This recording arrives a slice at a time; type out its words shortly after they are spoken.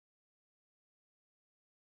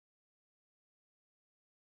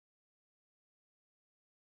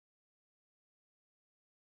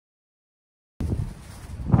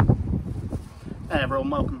Hey everyone,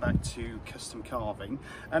 welcome back to Custom Carving.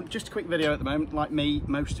 Just a quick video at the moment. Like me,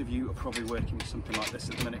 most of you are probably working with something like this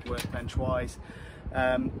at the minute, workbench wise.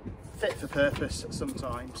 Fit for purpose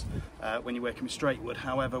sometimes when you're working with straight wood.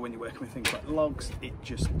 However, when you're working with things like logs, it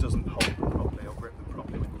just doesn't hold them properly or grip them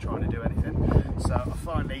properly when you're trying to do anything. So I've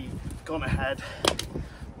finally gone ahead,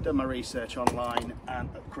 done my research online and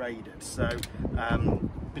upgraded. So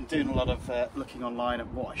been doing a lot of looking online at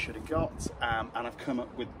what I should have got, and I've come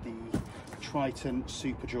up with the Triton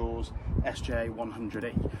superjaws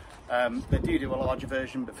SJ100E. They do a larger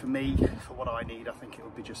version, but for me, for what I need, I think it will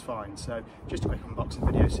be just fine. So just a quick unboxing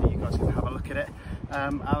video so you guys can have a look at it,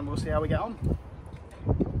 and we'll see how we get on.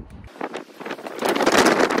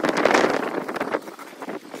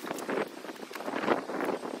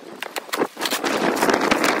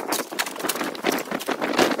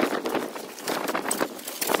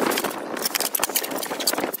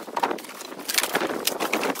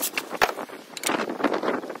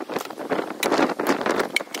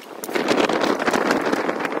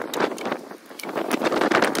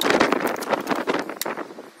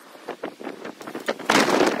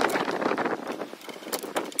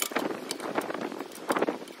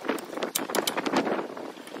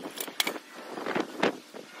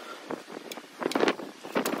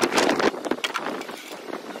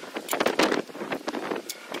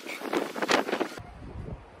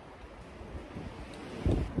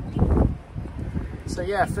 So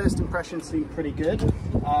yeah, first impressions seem pretty good.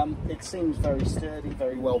 It seems very sturdy,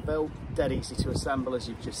 very well built, dead easy to assemble as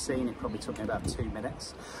you've just seen. It probably took me about 2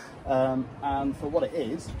 minutes. And for what it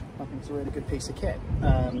is, I think it's a really good piece of kit.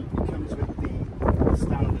 It comes with the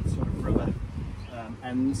standard sort of rubber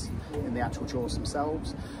ends in the actual jaws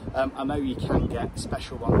themselves. I know you can get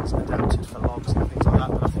special ones adapted for logs and things like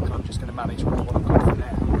that, but I think I'm just going to manage with what I've got for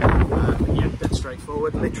now. But yeah, dead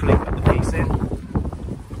straightforward, literally put the piece in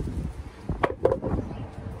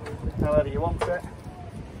however you want it.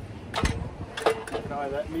 You can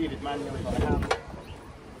either leave it manually by hand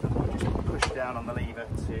or just push down on the lever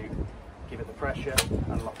to give it the pressure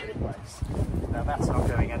and lock it in place. Now that's not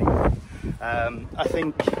going anywhere. I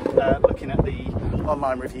think looking at the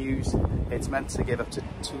online reviews, it's meant to give up to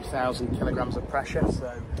 2,000 kilograms of pressure,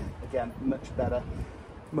 so again, much better,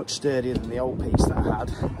 much sturdier than the old piece that I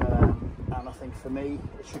had. And I think for me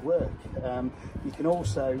it should work. You can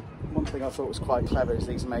also, one thing I thought was quite clever is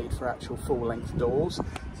these are made for actual full length doors,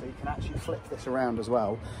 so you can actually flip this around as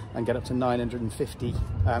well and get up to 950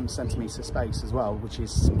 centimetre space as well, which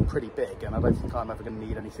is pretty big, and I don't think I'm ever going to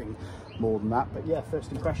need anything more than that. But yeah,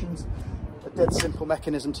 first impressions, a dead simple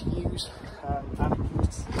mechanism to use, and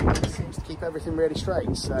it seems to keep everything really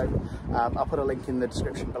straight. So I'll put a link in the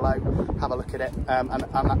description below, have a look at it, and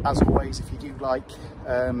as always, if you do like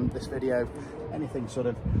this video, anything sort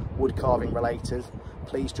of wood carving related,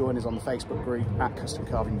 please join us on the Facebook group at Custom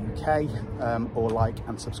Carving UK, or like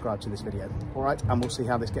and subscribe to this video. Alright, and we'll see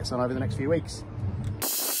how this gets on over the next few weeks.